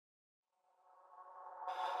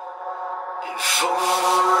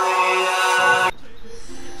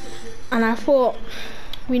And I thought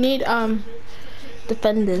we need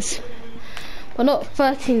defenders, but not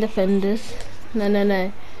 13 defenders.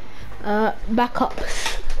 No.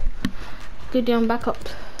 Backups. Good young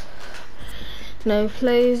backups. No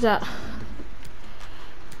players that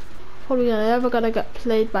probably never gonna get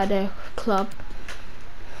played by their club.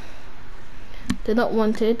 They're not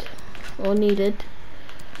wanted or needed.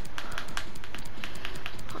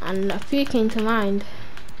 And a few came to mind.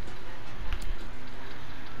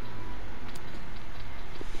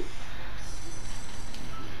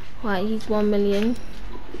 Right, he's 1 million.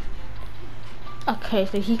 Okay,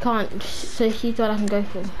 so he can't. So he's what I can go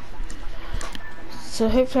for. So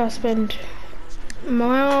hopefully I spend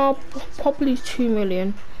probably 2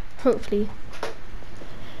 million. Hopefully.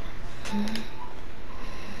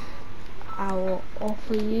 I will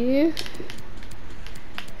offer you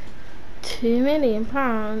 £2 million.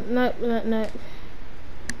 No.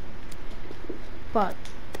 But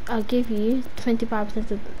I'll give you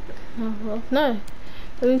 25% of. No.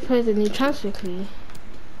 Let me put the new transfer fee.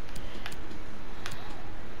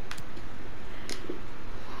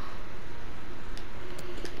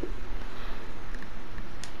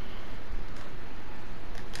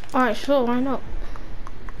 Alright, sure, why not?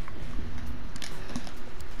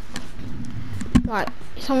 Right,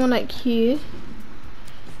 someone like you.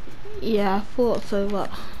 Yeah, I thought so,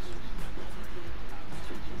 but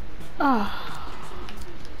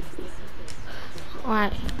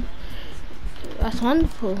alright. That's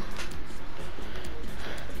wonderful.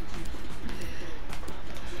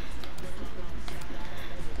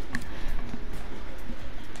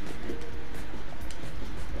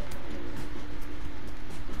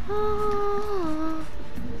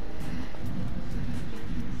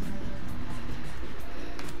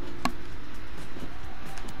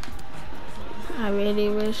 I really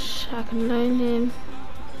wish I could loan him.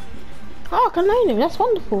 Oh, I can loan him, that's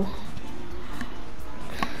wonderful.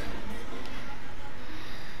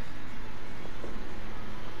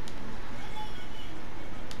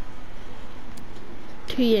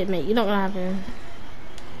 Two years, mate, you're not gonna have him.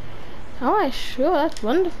 Alright, sure, that's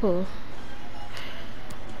wonderful.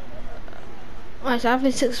 Alright, so I have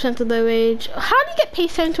 6% of the wage. How do you get paid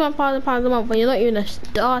 £71,000 a month when you're not even a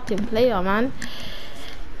starting player, man?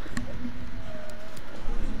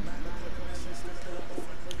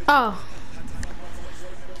 Oh,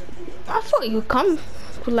 I thought you would come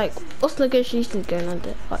with like what's negotiations going on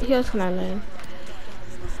there. But here's can I loan?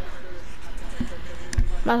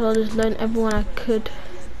 Might as well just loan everyone I could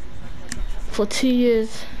for 2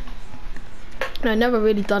 years. No, I never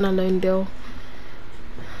really done a loan deal.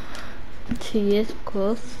 2 years, of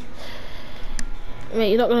course. Mate,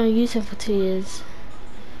 you're not gonna use him for 2 years.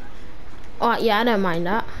 Alright, yeah, I don't mind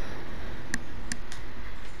that.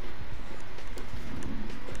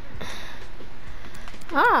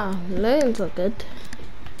 Ah, loans are good.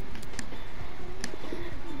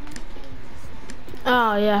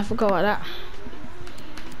 Oh yeah, I forgot about that.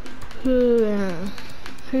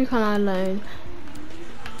 Who can I loan?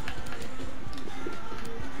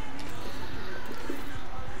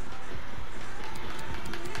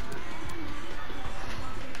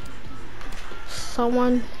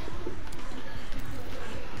 Someone.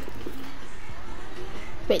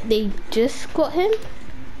 Wait, they just got him?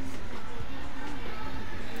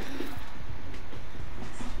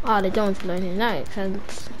 Oh, they don't want to loan him. That makes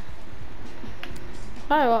sense.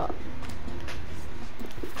 Alright, well,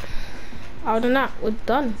 other than that, we're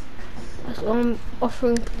done. That's what I'm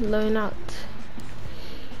offering to loan out.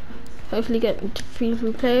 Hopefully get 3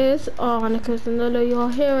 free players. Oh, Nicholas Nolo, you're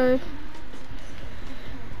a hero.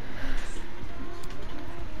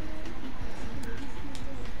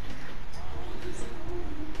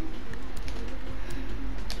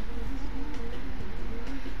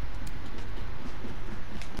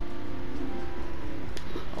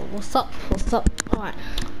 Oh, what's up? What's up? Alright.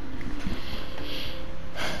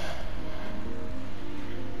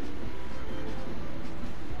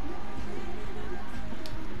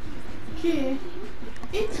 Okay,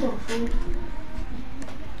 it's awful.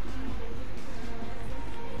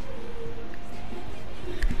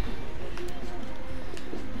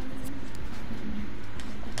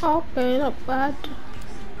 Okay, not bad.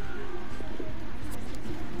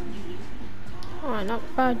 Alright, not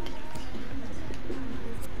bad.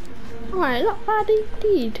 Alright, not bad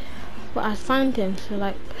indeed. But I signed him, so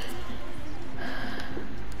like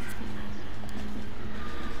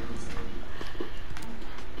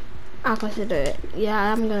I'll consider it.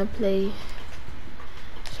 Yeah, I'm gonna play.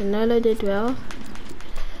 So Nolo did well.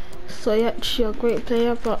 So yeah, you're a great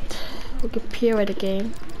player, but we'll give Pierre the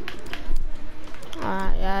game.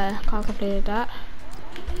 Alright, yeah, can't complain with that.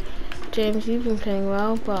 James, you've been playing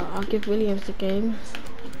well, but I'll give Williams the game.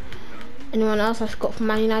 Anyone else I've got from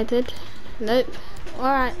Man United? Nope.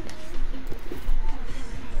 Alright.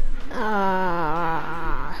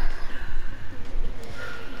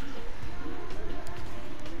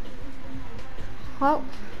 Well.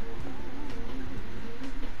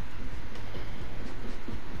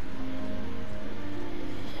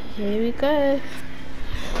 Here we go.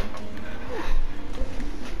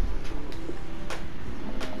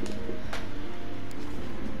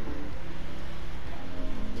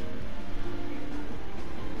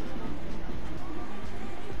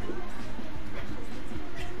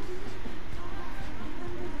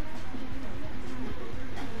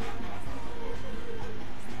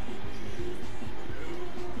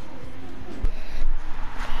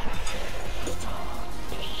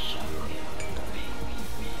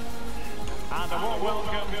 And a warm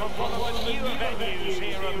welcome from one of the newer venues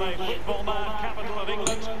here in the football mad capital of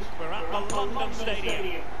England. We're at the London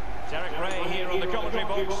Stadium. Derek Ray here on the commentary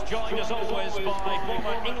box, joined as always by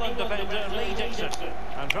former England defender Lee Dixon.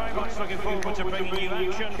 And very much looking forward to bringing you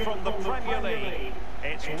action from the Premier League.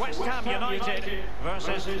 It's West Ham United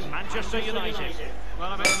versus Manchester United.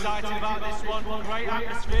 Well, I'm excited about this one. Great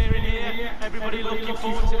atmosphere in here. Everybody looking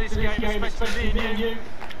forward to this game, especially me and you.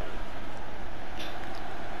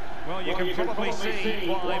 Well, you can probably see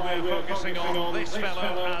why we're focusing on this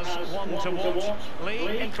fellow as one to watch.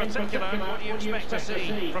 Lee, in particular, what do you expect to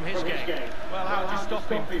see from his game? Well, how do you stop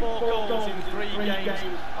him? 4 goals in 3 games.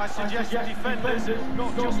 I suggest the defenders,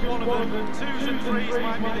 not just one of them, 2s and 3s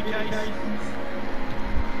might be the case.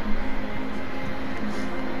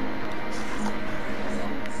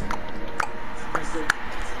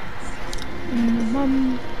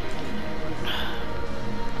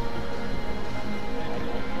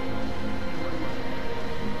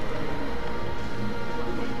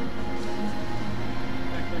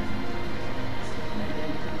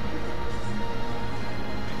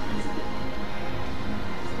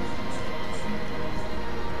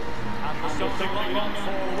 Starting line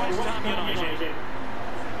for West Ham United.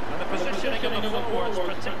 And the positioning of the forwards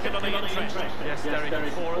particularly interesting. Yes,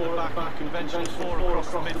 Derek, 4 at the back, and conventional 4 across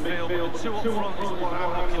the midfield, but the 2 up front is what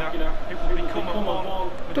I'm looking at. It will become a 1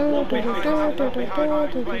 with a 1 behind and 1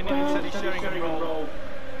 behind, playing in Teddy Sheringham role.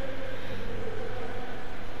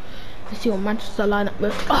 Let's see what Manchester line up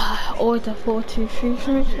with. Always a 4-2-3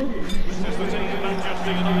 formation. This is the team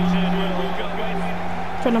Manchester United will go with.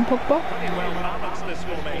 Fernand Pogba. Pretty well balanced this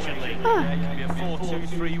formation, Lee. Yeah, it can be a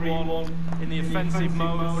 4-2-3-1 in the offensive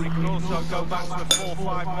mode, but it can also go back to a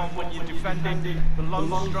 4-5-1 when you're defending. The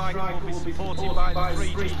lone striker will be supported by the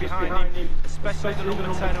 3 just behind him, especially the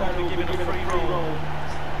number 10 who will be given a free roll.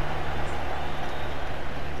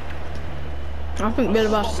 I think we're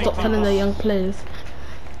about to stop telling the young players.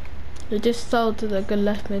 They just sold to the good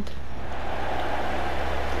left mid.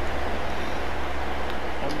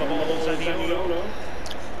 On the ball, Zaniolo.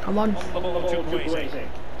 Come on. On the ball to Kwesi.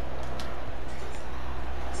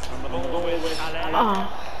 On the ball with Ale.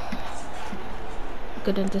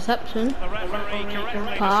 Good interception. The referee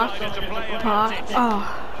correctly Pass. decided to play Pass. it.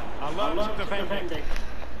 Alone defending.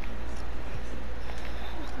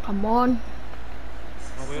 Come on.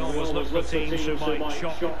 Well, we always look for teams who might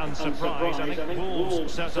shock and surprise. I think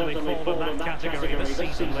Wolves certainly fall in that category this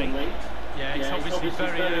season, Lee. Yeah, it's obviously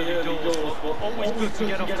very early doors, but always good to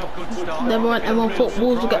get off to a good start. Everyone thought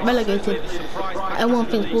Wolves would get relegated. Everyone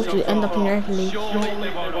thinks Wolves will end up in the Europa League. Surely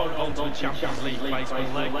they won't hold on to the Champions League place,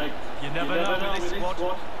 but Lee, you never know with this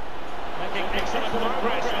squad. Making excellent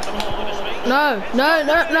progress with the ball in his feet. No.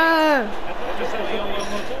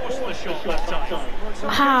 Forced the shot that time.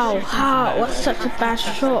 How? What's such a bad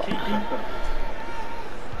shot?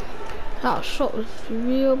 That shot was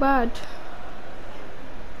real bad.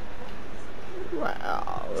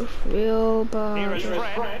 Wow, it was real Here is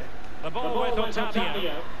bad. Fred. The ball with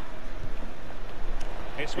Otavio.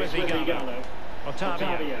 It's with Igalo.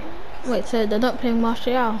 Otavio. Wait, so they're not playing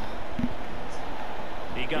Martial?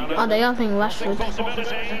 Igalo. Oh, they are playing Rashford.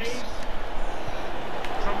 Possibilities.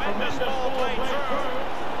 Tremendous ball played through.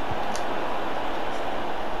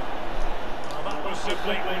 Well, that was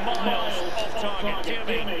simply miles off target.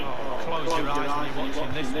 Dear me. Close your eyes when you're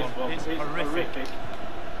watching this one. It's horrific.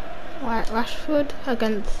 Right, Rashford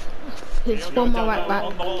against his former right back.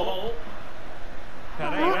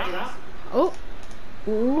 Oh.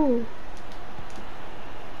 Ooh.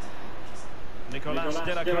 Nicolas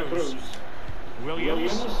de la Cruz.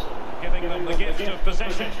 Williams giving them the gift of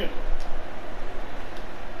possession.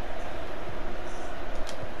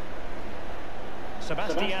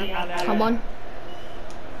 Sebastian Aller. Come on.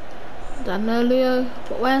 Danilo.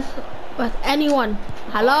 Where's But anyone?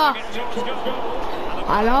 Hello?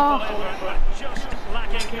 Hello? Just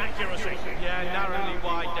lacking accuracy. Yeah, narrowly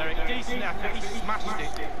wide, Derek. Decent effort, he smashed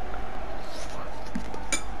it.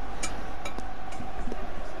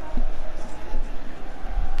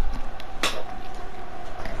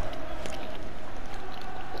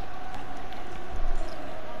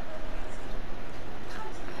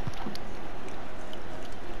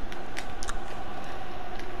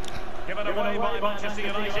 Given away by Manchester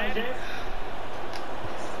United.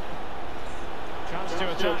 Chance to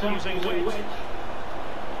attack using width.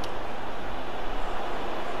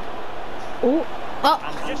 Oh, up.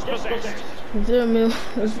 And dispossessed. 0 mil.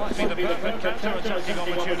 This might be the perfect counter-attacking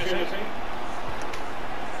opportunity.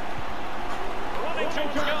 Running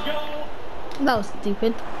towards goal. That was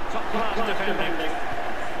stupid. Top-class defending.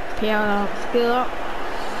 Pierre, skill up.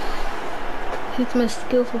 He's the most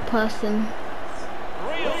skillful person.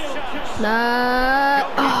 Real chance. No.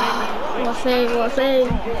 Oh, what save, what save.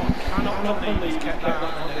 Cannot believe he's kept that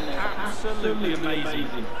out. Absolutely amazing.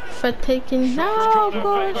 Fred taking, no,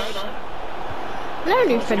 gosh. No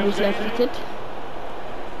new Fred was left-footed.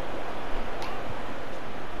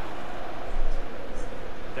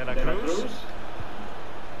 De la Cruz.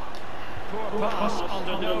 Poor pass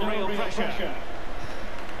under no real pressure.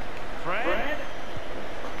 Fred.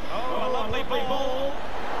 Oh, a lovely ball.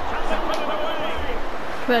 Hasn't put it away.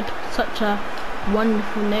 Fred, such a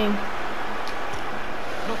wonderful name.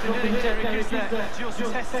 Nothing doing, Derek, is there? Just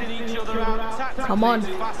testing each other out. Tactically, Come on. it's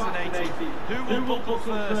fascinating. Who will buckle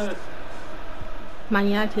first? Man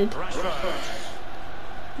United. Rashford.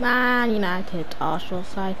 Man United are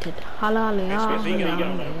short-sighted. Hallelujah.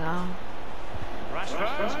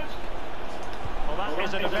 Rashford. Well, that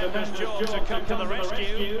is a defender's job to come to the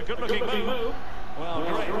rescue. A good-looking move. Well,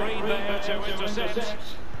 great read there to intercept.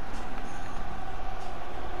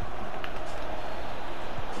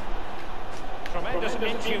 Tremendous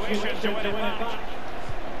intuition to win it back.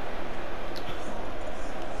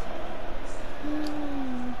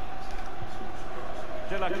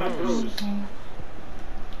 De la Cruz.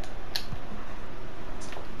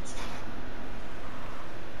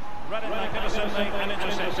 Read it magnificently and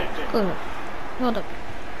intercepted. Good. Well done.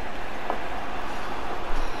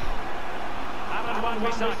 Alan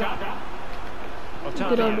Wan-Bissaka.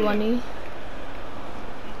 Good old Wani.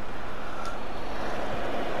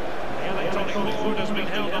 The electronic board has been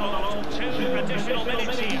held aloft 2 additional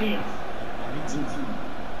minutes here.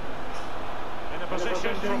 In a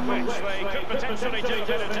position from which they could potentially do a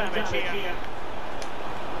bit of damage here.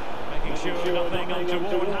 Making sure nothing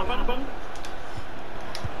untoward happened.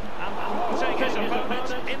 And take his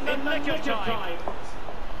opponent in the nick of time.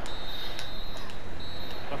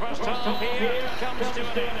 The first half here comes to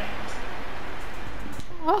an end.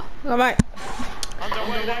 Oh, alright.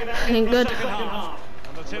 Underway then Ain't in the good. second half.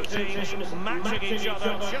 And the two teams matching each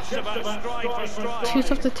other just about stride for stride. 2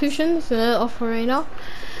 substitutions off Arena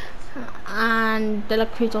and De La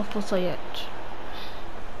Cruz off for Soyet.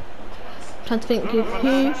 Trying to think of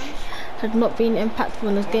who had not been impactful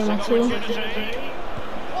in this game at all.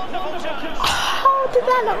 How did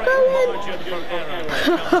that not go in?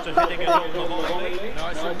 No,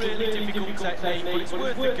 it's a really difficult technique, but it's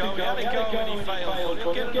worth the go. He had a go and he failed, but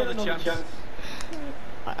he'll get another chance.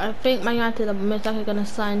 I think Man United are most likely going to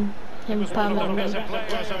sign him permanently. Better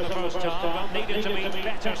players in the first half, but needed to be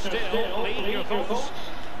better still. Leave your thoughts.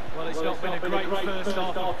 Well, it's not been a great first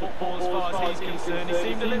half of football as far as he's concerned. He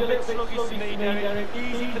seemed a little bit sluggish to me, Derek.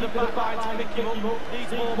 Easy for the back line to pick him up.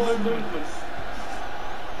 Needs more movement.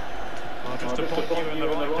 Well, just to point you in the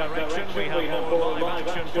right direction, we have more live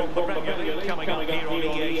action from the Premier League coming up here on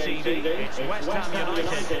EATV. It's West Ham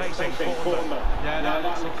United facing Bournemouth. Yeah,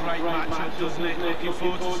 that's a great matchup, doesn't it? Looking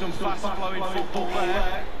forward to some fast-flowing football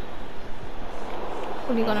there.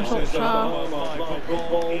 What are you going to talk about?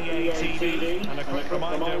 EATV. And a quick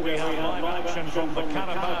reminder, we have live action from the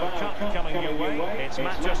Carabao Cup coming your way. It's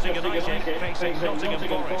Manchester United facing Nottingham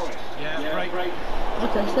Forest. Yeah, great. What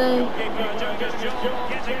did I say? Goalkeeper doing his job,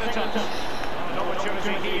 getting the touch. An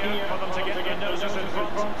opportunity here for them to get their noses in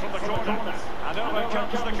front from the corner. And over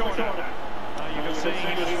comes the corner. You can see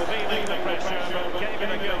he was feeling the pressure, but gave it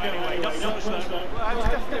a go anyway. Not close though. Well, it's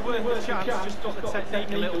definitely worth the chance, just got the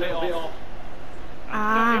technique a little bit off.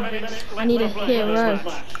 Ah, I need a hero.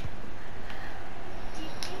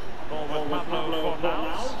 Ball with Pablo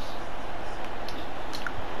Fornals.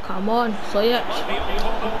 Come on, Soyet.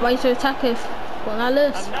 Why so attackers?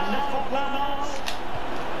 Fornals. And now Fornals.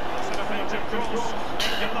 That's an effective cross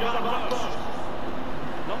into the back post.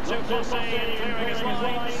 Not too fussy in clearing his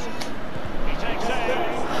lines. He takes aim.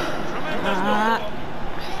 Tremendous ball.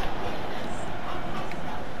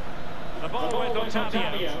 The ball with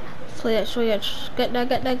Otavio. So yeah, get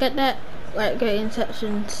that. Right, great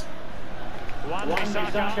interceptions.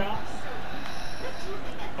 Wan-Bissaka.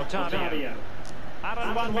 Otavio.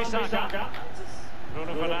 Aaron Wan-Bissaka.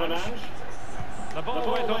 Bruno Fernandes. The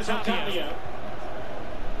ball with Otavio.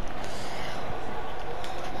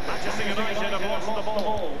 Manchester United have lost the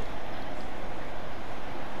ball.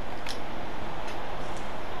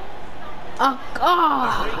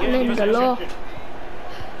 Lindelof.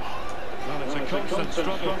 Well, it's a constant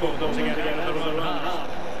struggle for them to get out of their own half.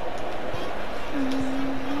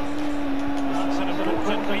 That's an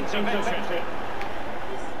important intervention.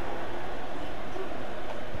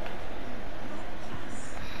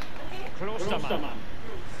 Klostermann.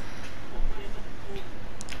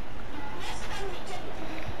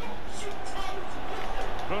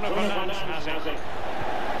 Bruno Fernandes has it.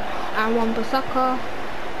 And Wan-Bissaka.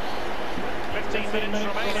 15 minutes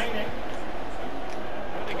remaining.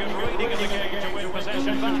 Really good reading of the game to win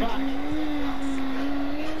possession back.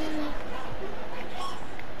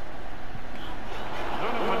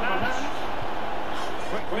 Bruno Fernandes.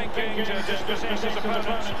 Quick thinking to dispossess his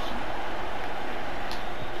opponent.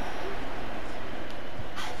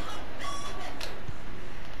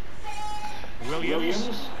 Williams.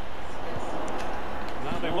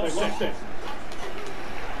 Now they've lost it.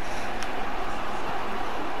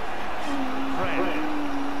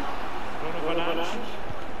 Bruno Fernandes.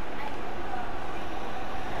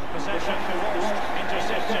 Possession lost,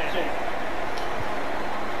 intercepted.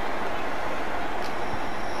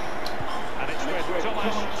 And it's with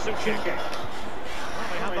Tomasz Suchek. Well,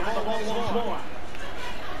 they have the ball once more.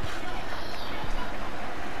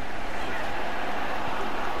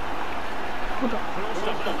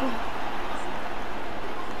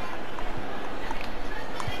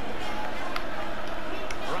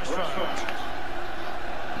 Rashford.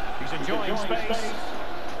 He's enjoying space.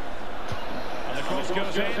 And the cross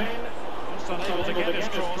goes in. Just unable to get his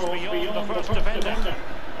cross beyond the first defender.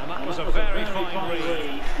 And that was a very fine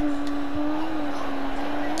read.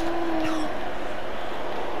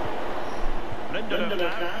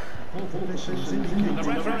 Lindelof now. The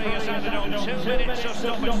referee has added on 2 minutes of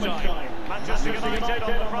stoppage time. Manchester United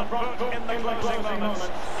on the front foot in the closing moments.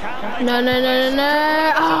 No.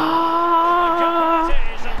 Oh!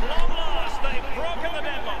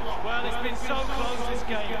 Well, it's been so close this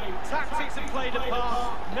game. Tactics have played a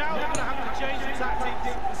part. Now they're going to have to change the tactics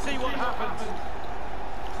and see what happens.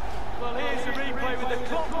 Well, here's the replay with the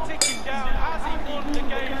clock ticking down. Has he won the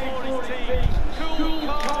game for his team? Cool,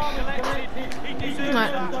 calm, collected. He deserves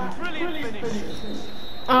that. Brilliant finish.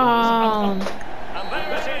 Oh. And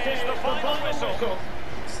there it is, the final whistle.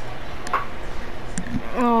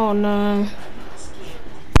 Oh no.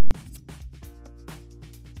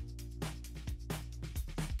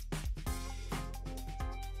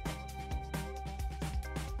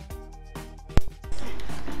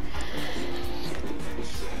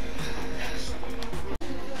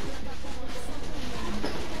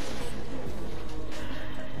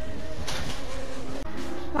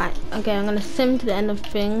 Right, okay, I'm gonna sim to the end of the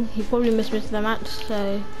thing. He probably missed most of the match,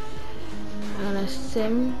 so I'm gonna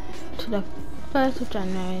sim to the 1st of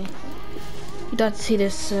January. You don't see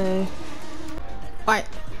this, so right.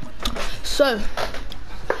 So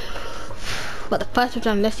but the 1st of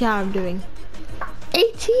January, let's see how I'm doing.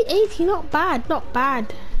 80, not bad.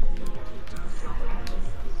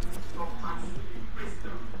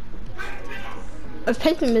 I've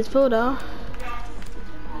placed in midfielder.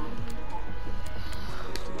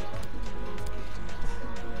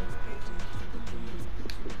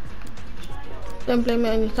 Don't blame it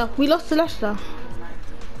on yourself. We lost to Leicester.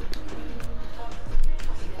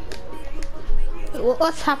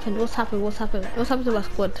 What's happened? What's happened to our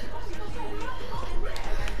squad?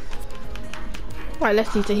 Right,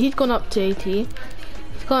 let's see. So he's gone up to 80.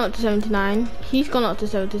 He's gone up to 79. He's gone up to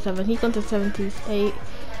 77. He's gone to 78.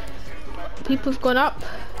 People's gone up.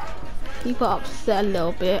 People are upset a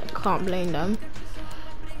little bit. Can't blame them.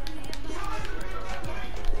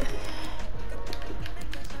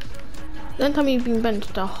 Don't tell me you've been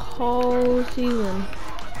benched the whole season.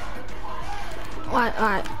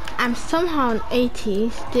 Alright. I'm somehow on 80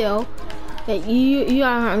 still. That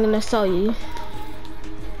I'm gonna sell you.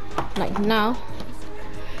 Like now.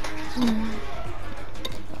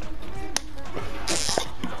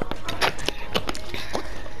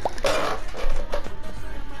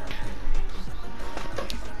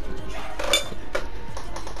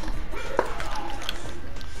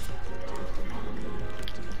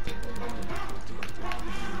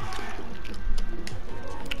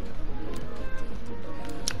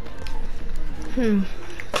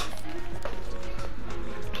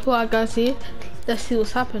 Well, guys, let's see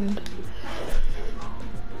what's happened.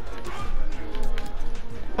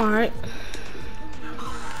 Alright.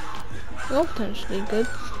 You're potentially good.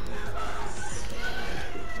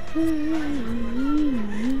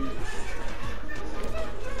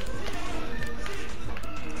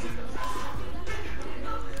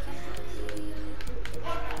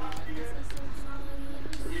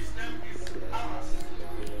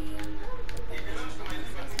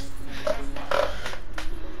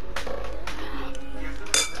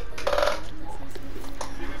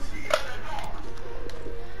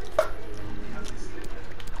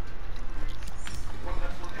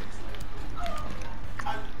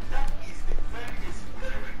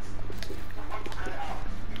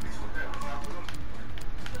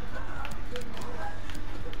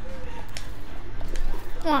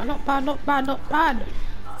 Oh, not bad, not bad, not bad.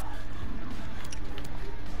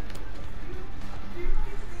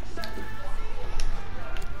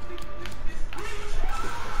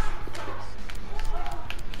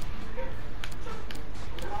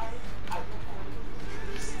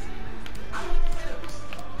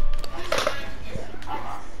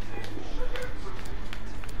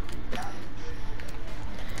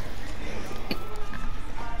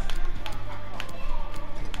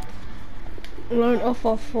 Loan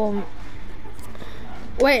offer from...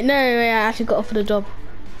 Wait, no, I actually got offered a job.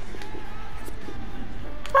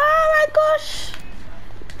 Oh my gosh!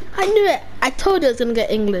 I knew it. I told you I was gonna get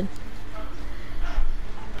England.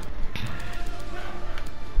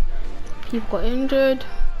 People got injured.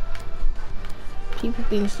 People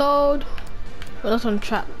being sold. But that's on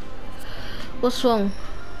track. What's wrong?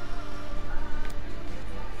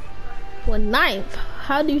 We're 9th.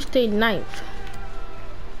 How do you stay 9th?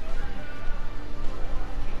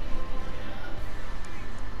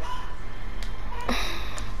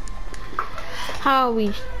 How are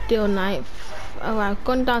we still 9th? Oh, I've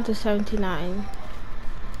gone down to 79.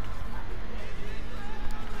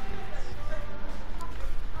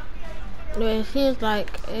 No, it seems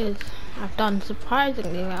like I've done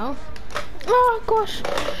surprisingly well. Oh gosh!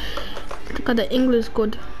 Look at the English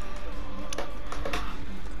good.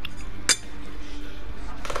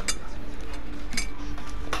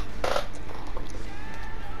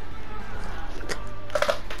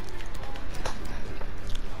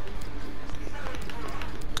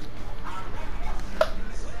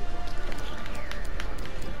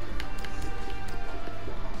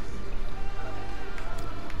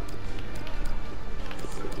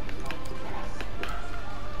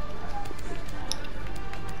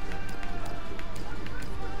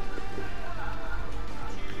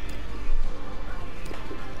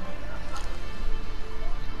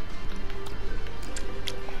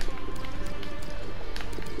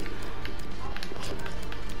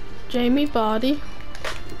 Jamie Vardy.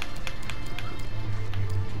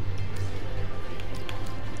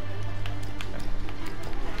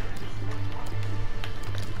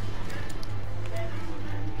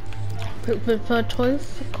 Preferred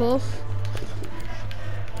choice, of course.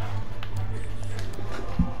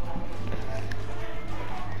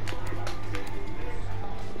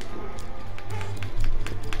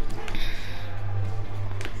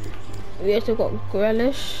 We also got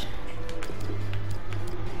Grealish.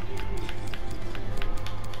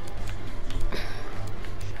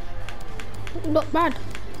 Not bad.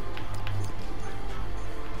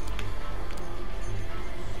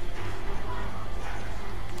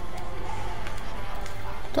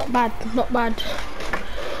 Not bad, not bad.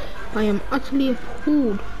 I am utterly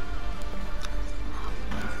fooled.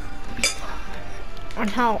 And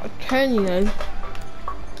how can you know?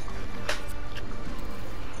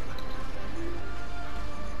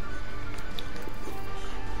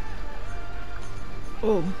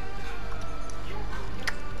 Oh.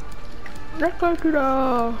 Let's go to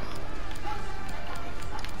the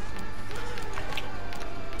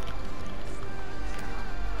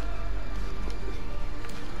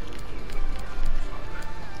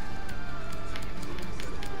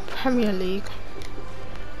Premier League.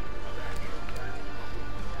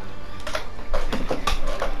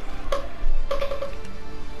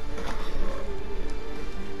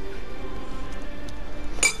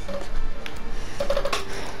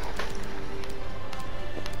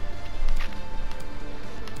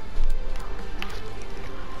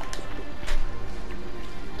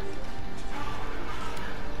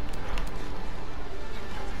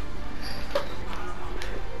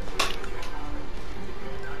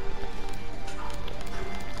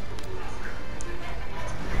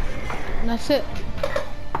 That's it.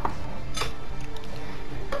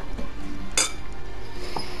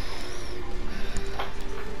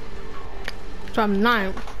 So I'm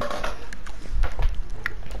 9.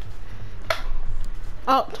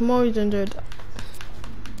 Oh, tomorrow's injured.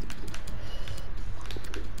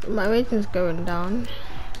 My rating's going down.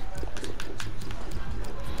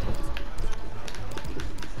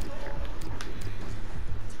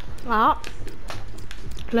 Ah,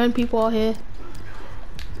 learn people are here.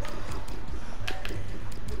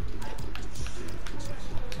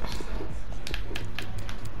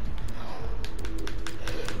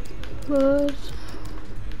 What?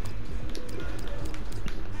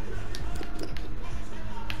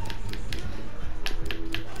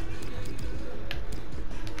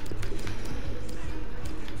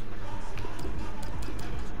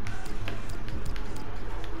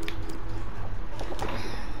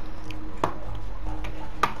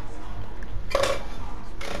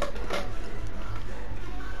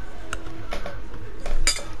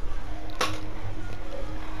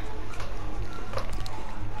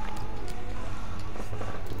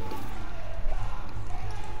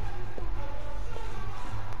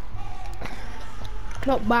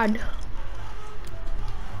 Not bad.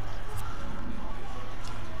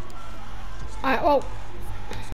 Alright, well.